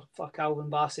unfortunate for Calvin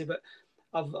Bassey, but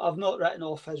I've not written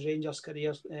off his Rangers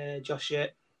career just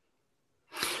yet.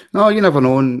 No, you never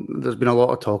know. And there's been a lot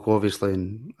of talk,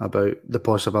 obviously, about the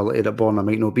possibility that Borna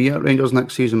might not be at Rangers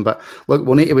next season. But look,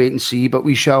 we'll need to wait and see. But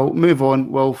we shall move on,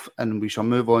 Wolf, and we shall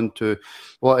move on to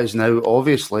what is now,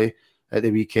 obviously, at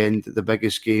the weekend, the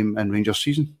biggest game in Rangers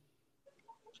season.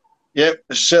 Yeah,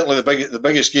 it's certainly the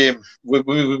biggest game. We've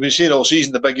been saying all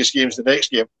season the biggest game's the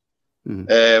next game.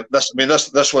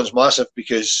 This one's massive,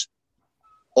 because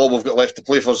all we've got left to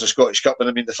play for is the Scottish Cup. And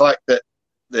I mean, the fact that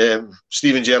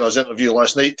Steven Gerrard's interview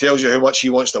last night tells you how much he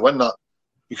wants to win that,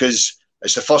 because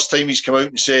it's the first time he's come out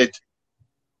and said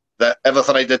that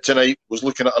everything I did tonight was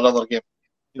looking at another game.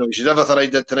 You know, he said everything I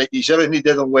did tonight, he said everything he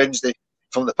did on Wednesday,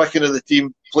 from the picking of the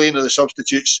team, playing of the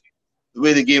substitutes, the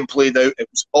way the game played out, it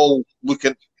was all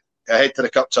looking ahead to the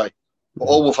cup tie. But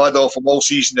all we've had off him all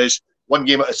season is one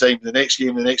game at a time, the next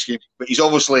game. But he's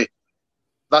obviously,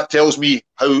 that tells me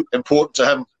how important to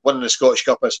him winning the Scottish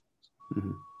Cup is.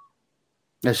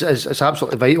 It's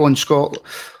absolutely vital in Scotland.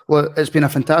 Well, it's been a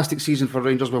fantastic season for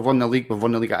Rangers. We've won the league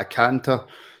at a canter.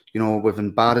 You know, we've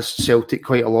embarrassed Celtic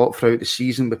quite a lot throughout the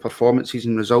season with performances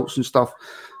and results and stuff.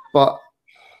 But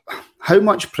how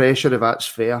much pressure, if that's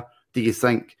fair, do you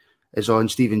think is on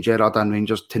Steven Gerrard and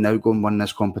Rangers to now go and win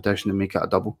this competition and make it a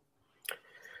double?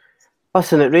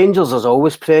 Listen, at Rangers there's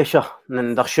always pressure,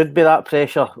 and there should be that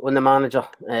pressure on the manager.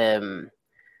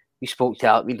 We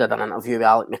did an interview with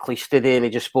Alec McLeish today, and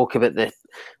he just spoke about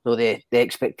the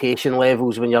expectation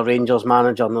levels when you're Rangers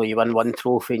manager. No, you win one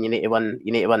trophy and you need to win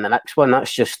the next one.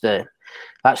 That's just the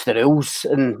rules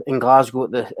in Glasgow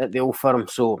at the Old Firm.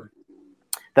 So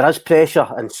there is pressure,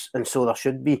 and so there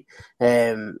should be.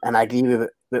 And I agree with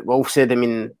what Wolf said. I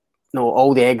mean,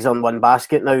 all the eggs on one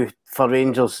basket now for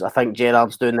Rangers. I think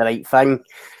Gerrard's doing the right thing.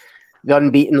 The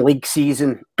unbeaten league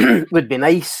season would be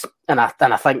nice, and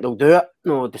I think they'll do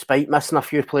it. Despite missing a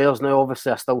few players now,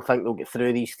 obviously, I still think they'll get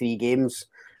through these 3 games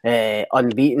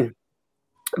unbeaten.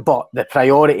 But the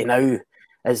priority now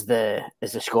is the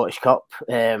Scottish Cup,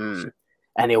 and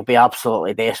he'll be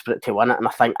absolutely desperate to win it. And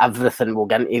I think everything will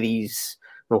get into these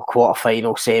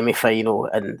quarter-final, semi-final,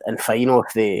 and final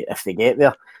if they get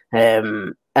there.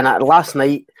 And last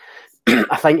night,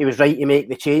 I think he was right to make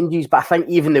the changes, but I think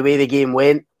even the way the game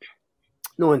went,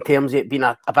 in terms of it being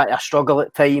a bit of a struggle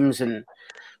at times, and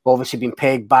obviously being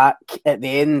pegged back at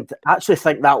the end, I actually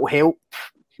think that will help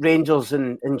Rangers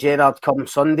and Gerrard come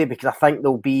Sunday, because I think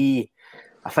there'll be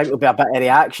a bit of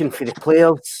reaction for the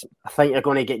players. I think you're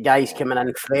going to get guys coming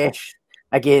in fresh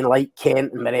again, like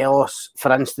Kent and Morelos,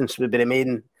 for instance, would be the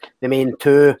main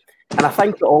two. And I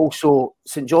think also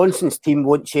St Johnstone's team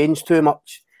won't change too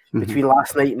much between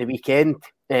last night and the weekend.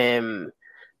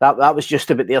 That was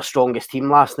just about their strongest team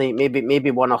last night.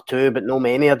 Maybe one or two, but no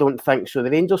many, I don't think. So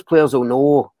the Rangers players will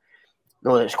know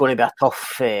that it's going to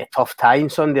be a tough time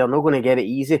Sunday. They're not going to get it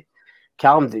easy.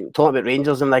 Talking about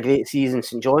Rangers having a great season,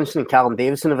 St Johnstone and Callum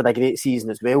Davison have had a great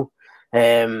season as well.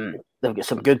 They've got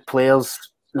some good players,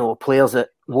 players that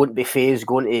won't be phased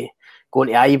going to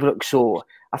Ibrox. So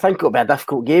I think it'll be a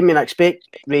difficult game. I mean, I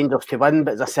expect Rangers to win,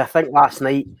 but as I say, I think last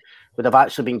night would have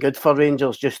actually been good for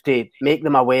Rangers, just to make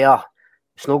them aware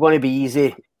it's not going to be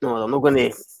easy. They're not going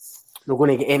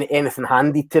to get anything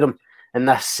handed to them in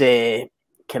this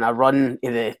kind of run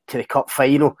to the cup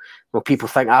final. People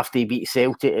think after you beat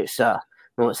Celtic, it's a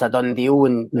done deal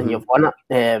and you've won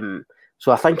it.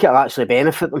 So I think it'll actually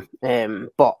benefit them.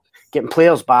 But getting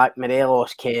players back,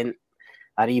 Morelos, Kent,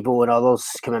 Aribo and others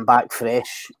coming back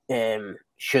fresh,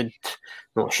 should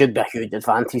be a huge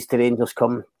advantage to Rangers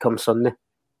come Sunday.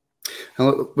 And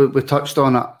look, we touched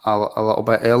on it a little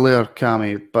bit earlier,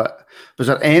 Cammy, but was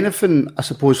there anything, I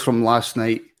suppose, from last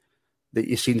night that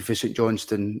you've seen for St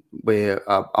Johnstone with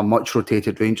a much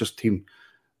rotated Rangers team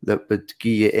that would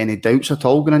give you any doubts at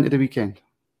all going into the weekend?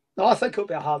 No, I think it'll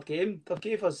be a hard game. They've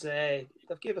gave us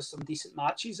some decent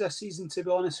matches this season, to be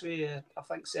honest with you. I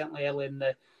think certainly early in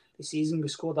the season we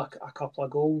scored a couple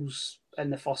of goals in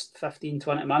the first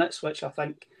 15-20 minutes, which I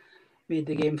think made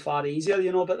the game far easier,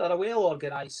 but they're a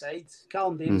well-organised side.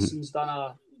 Callum Davidson's done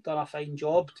a fine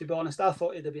job, to be honest. I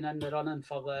thought he'd have been in the running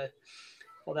for the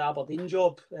Aberdeen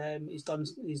job. He's done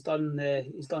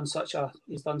such a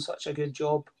good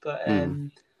job. But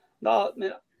no, I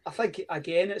mean, I think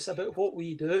again it's about what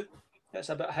we do. It's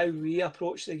about how we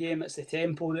approach the game. It's the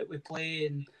tempo that we play,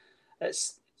 and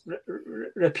it's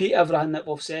repeat everything that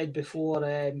we've said before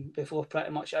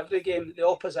pretty much every game. The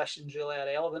opposition's really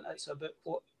irrelevant. It's about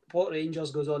what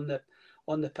Rangers goes on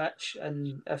the pitch,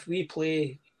 and if we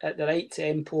play at the right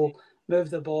tempo, move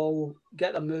the ball,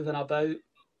 get them moving about,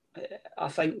 I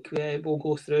think we'll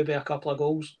go through by a couple of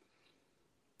goals.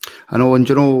 I know, and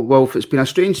Wolf, it's been a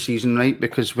strange season, right?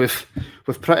 Because we've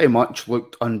pretty much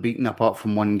looked unbeaten apart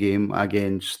from one game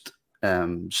against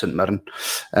St Mirren.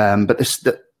 But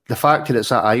the fact that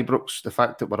it's at Ibrox, the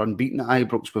fact that we're unbeaten at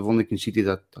Ibrox, we've only conceded,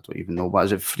 I don't even know, what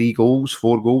is it, 4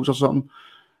 goals or something?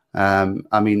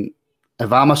 I mean,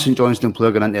 if I'm a St Johnstone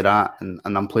player going into that and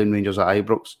I'm playing Rangers at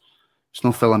Ibrox, it's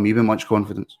not filling me with much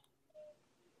confidence.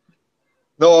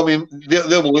 No, I mean,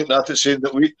 they'll be looking at it saying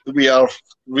that we are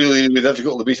really, really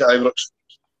difficult to beat at Ibrox.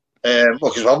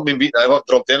 Because we haven't been beaten, I haven't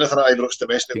dropped anything at Ibrox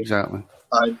domestically. Exactly.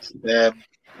 And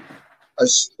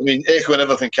echoing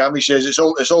everything Cammy says, it's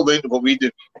all down to what we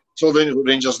do. It's all down to what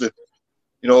Rangers do.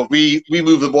 We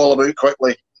move the ball about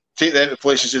quickly, take them to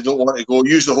places they don't want to go,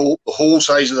 use the whole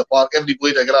size of the park, every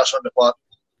blade of grass on the park.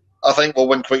 I think we'll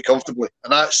win quite comfortably.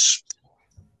 And that's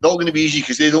not going to be easy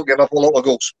because they don't give up a lot of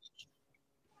goals.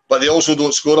 But they also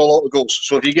don't score a lot of goals.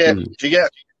 So if you get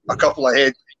a couple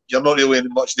ahead, you're not really in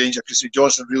much danger because St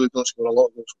Johnstone really don't score a lot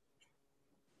of goals.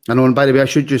 I know, and by the way, I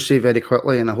should just say very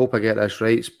quickly, and I hope I get this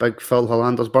right, it's Big Phil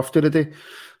Hollander's birthday today.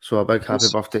 So a big happy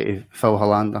birthday to Phil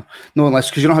Hollander. No, unless,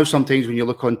 because you know how sometimes when you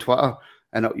look on Twitter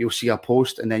and you'll see a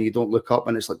post and then you don't look up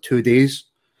and it's like 2 days.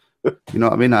 You know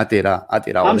what I mean? I do that all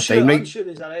the time. I'm sure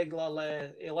he's a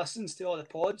regular, he listens to all the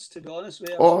pods, to be honest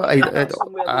with you. Oh, he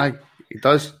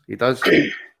does.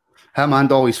 Him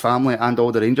and all his family and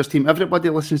all the Rangers team. Everybody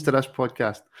listens to this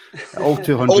podcast. All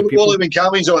 200 people. All of them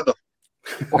Cammy's on them.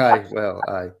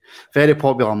 Aye. Very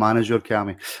popular manager,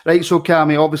 Cammy. Right, so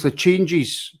Cammy, obviously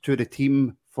changes to the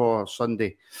team for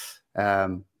Sunday.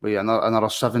 With another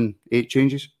 7-8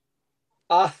 changes.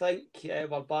 I think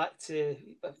we're back to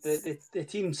the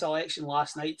team selection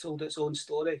last night told its own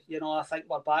story. I think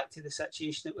we're back to the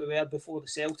situation that we were before the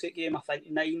Celtic game. I think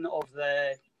 9 of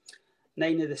the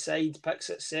side picks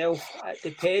itself. It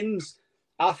depends.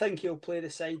 I think he'll play the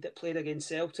side that played against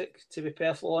Celtic, to be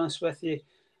perfectly honest with you.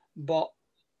 But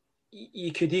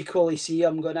you could equally see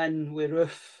him going in with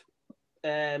Roof,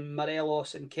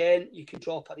 Morelos and Kent. You could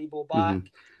drop Aribo back.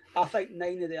 Mm-hmm. I think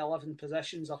 9 of the 11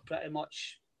 positions are pretty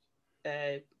much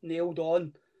nailed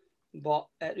on. But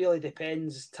it really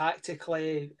depends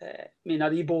tactically.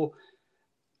 Aribo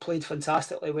played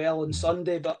fantastically well on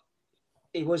Sunday, but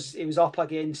he was up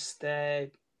against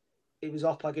Laxalt,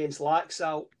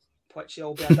 which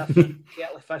will be a different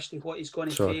kettle of fish to what he's going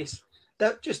to face.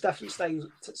 Just different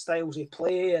styles of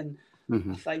play, and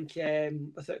I think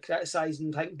without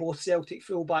criticising, I think both Celtic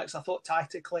fullbacks, I thought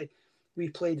tactically we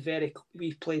played very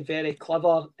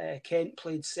clever. Kent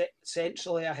played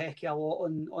centrally a heck of a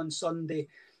lot on Sunday,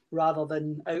 rather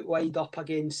than out wide up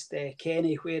against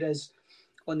Kenny. Whereas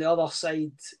on the other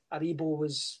side, Aribo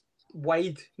was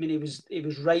wide. He was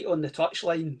right on the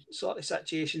touchline sort of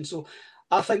situation. So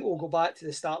I think we'll go back to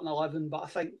the starting 11, but I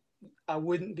think I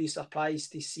wouldn't be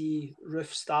surprised to see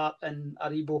Roof start and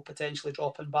Aribo potentially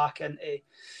dropping back into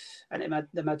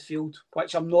the midfield,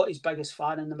 which I'm not his biggest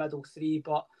fan in the middle three,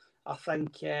 but I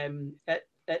think it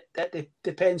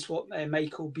depends what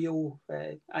Michael Beale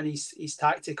and his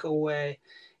tactical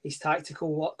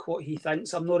work, what he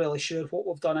thinks. I'm not really sure what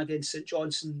we've done against St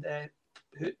Johnstone,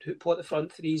 what the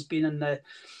front three's been in the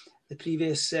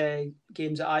previous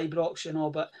games at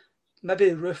Ibrox, but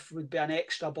maybe Roof would be an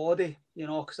extra body,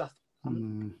 because I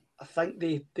think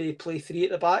they play 3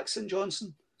 at the back, St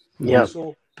Johnstone. Yeah.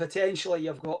 So potentially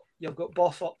you've got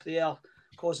Buff up there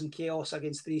causing chaos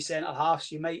against 3 centre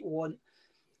halves. You might want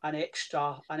an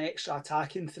extra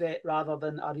attacking threat rather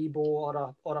than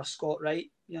Aribo or a Scott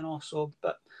Wright, So,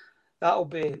 but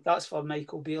that's for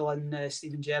Michael Beale and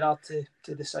Stephen Gerrard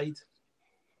to decide.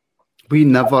 We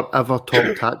never ever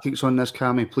talk tactics on this,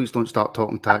 Cammy. Please don't start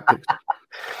talking tactics.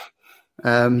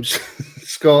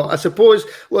 Scott, I suppose.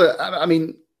 Look, I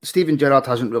mean, Stephen Gerrard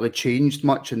hasn't really changed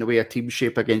much in the way of team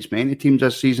shape against many teams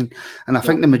this season, and I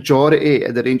think the majority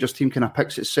of the Rangers team kind of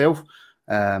picks itself.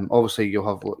 Obviously, you'll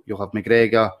have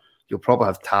McGregor. You'll probably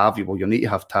have Tav. You'll need to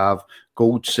have Tav,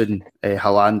 Goldson,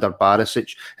 Helander,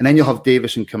 Barisic. And then you'll have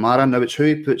Davis and Kamara. Now, it's who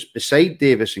he puts beside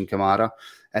Davis and Kamara.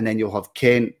 And then you'll have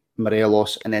Kent,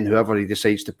 Morelos, and then whoever he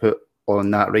decides to put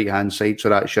on that right-hand side. So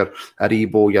that's your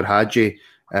Aribo, your Hadji,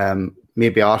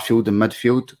 maybe Arfield in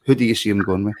midfield. Who do you see him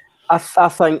going with? I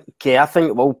think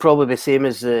it will probably be the same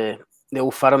as the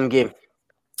Old Firm game.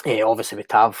 Obviously, with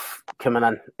Tav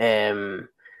coming in.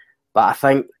 But I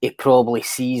think he probably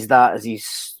sees that as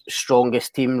his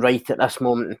strongest team right at this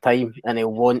moment in time, and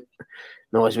he'll want,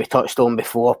 as we touched on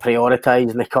before,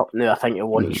 prioritising the cup now. I think he'll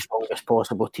want his strongest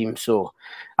possible team. So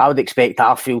I would expect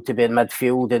Arfield to be in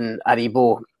midfield and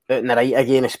Aribo out in the right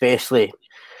again, especially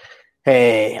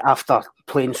after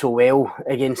playing so well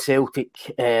against Celtic.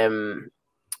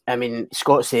 I mean,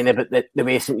 Scott's saying about the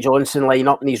way St Johnstone line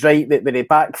up, and he's right, but with the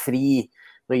back three,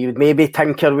 you would maybe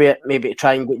tinker with it, maybe to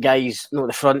try and get guys,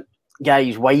 the front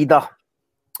guys wider.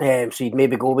 So you'd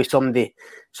maybe go with somebody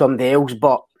else.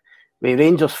 But with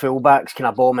Rangers fullbacks kind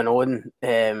of bombing on,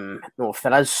 if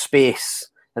there is space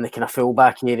in the kind of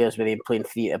fullback areas where they're playing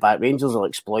three at the back, Rangers will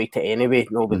exploit it anyway.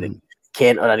 With the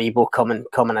Kent or Aribo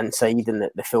coming inside and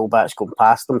the fullbacks going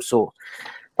past them. So,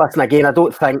 listen, again, I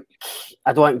don't think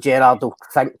Gerrard will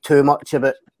think too much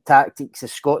about tactics.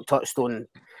 As Scott touched on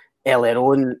earlier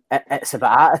on, it's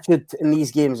about attitude in these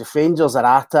games. If Rangers are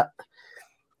at it,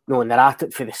 and they're at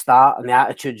it for the start and the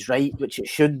attitude's right, which it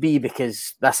should be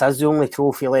because this is the only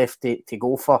trophy left to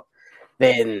go for,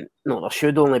 then there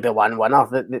should only be one winner.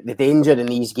 The danger in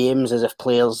these games is if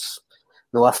players,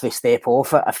 if they step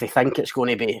off it, if they think it's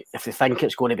going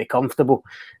to be comfortable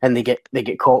and they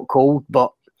get caught cold.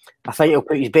 But I think he'll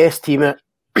put his best team out,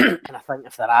 and I think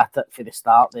if they're at it for the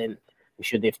start, then they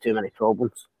shouldn't have too many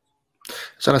problems.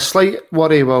 Is there a slight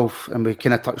worry, Wolf, and we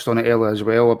kind of touched on it earlier as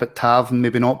well, about Tav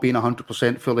maybe not being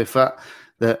 100% fully fit,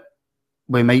 that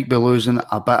we might be losing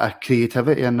a bit of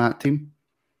creativity in that team?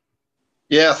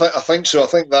 Yeah, I think so. I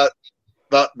think that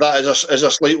is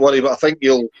a slight worry, but I think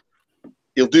he'll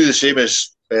do the same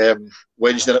as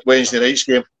Wednesday night's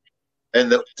game,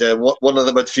 and that one of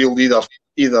the midfield,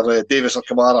 either Davis or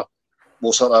Kamara,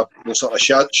 will sort of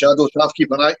shadow Tav,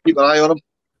 keep an eye on him,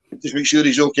 just make sure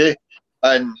he's okay.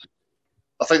 And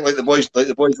I think, like the boys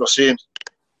were saying,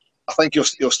 I think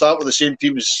he'll start with the same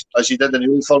team as he did in the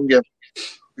Old Firm game,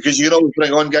 because you can always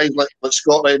bring on guys like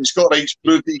Scott Wright, and Scott Wright's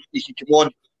proved that he can come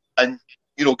on and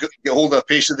get hold of the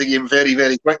pace of the game very,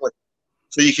 very quickly.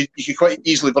 So you could quite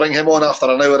easily bring him on after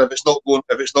an hour if it's not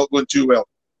going too well.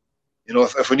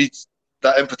 If we need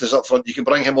that impetus up front, you can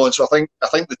bring him on. So I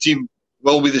think the team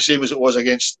will be the same as it was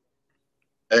against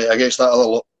that other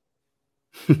lot.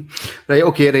 Right,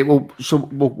 okay, right.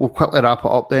 We'll quickly wrap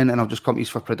it up then, and I'll just come to you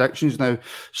for predictions now.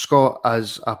 Scott,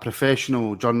 as a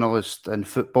professional journalist and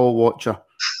football watcher,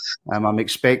 I'm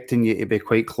expecting you to be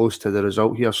quite close to the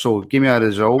result here. So give me a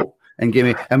result, and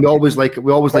we always like a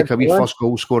wee first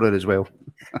goal scorer as well.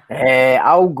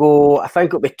 I'll go. I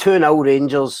think it'll be 2-0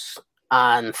 Rangers,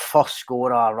 and first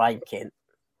scorer Ryan Kent.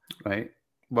 Right,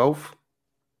 Wolf.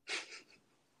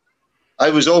 I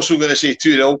was also going to say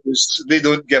 2-0 because they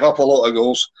don't give up a lot of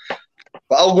goals.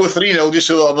 But I'll go 3-0 just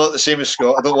so that I'm not the same as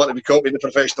Scott. I don't want to be caught with the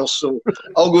professionals. So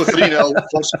I'll go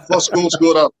 3-0. First goal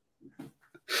scorer,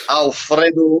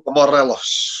 Alfredo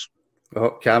Morelos.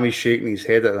 Oh, Cammy's shaking his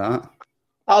head at that.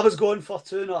 I was going for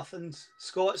 2-0.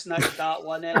 Scott's nicked that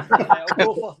one.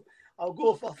 I'll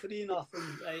go for 3-0.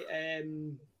 Right,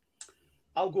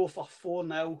 I'll go for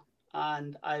 4-0,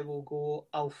 and I will go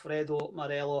Alfredo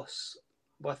Morelos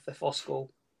with the first goal.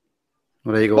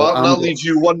 There you go. Martin, I'll leave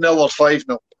you 1-0 or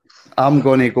 5-0. I'm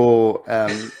going to go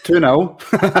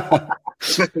 2-0.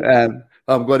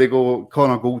 I'm going to go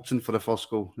Connor Goldson for the first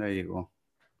goal. There you go.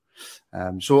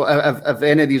 So if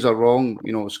any of these are wrong,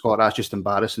 Scott, that's just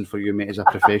embarrassing for you, mate, as a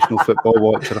professional football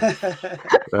watcher.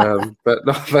 But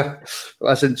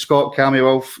listen, Scott, Cammy,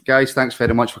 Wolf, guys, thanks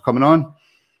very much for coming on.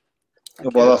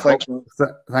 Well, thanks.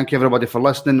 Thank you, everybody, for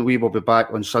listening. We will be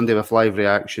back on Sunday with live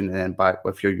reaction and then back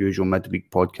with your usual midweek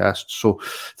podcast. So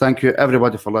thank you,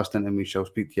 everybody, for listening, and we shall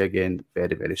speak to you again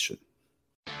very, very soon.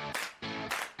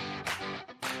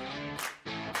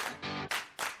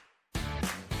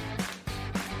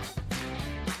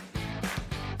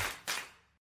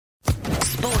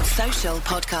 Sports Social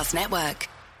Podcast Network.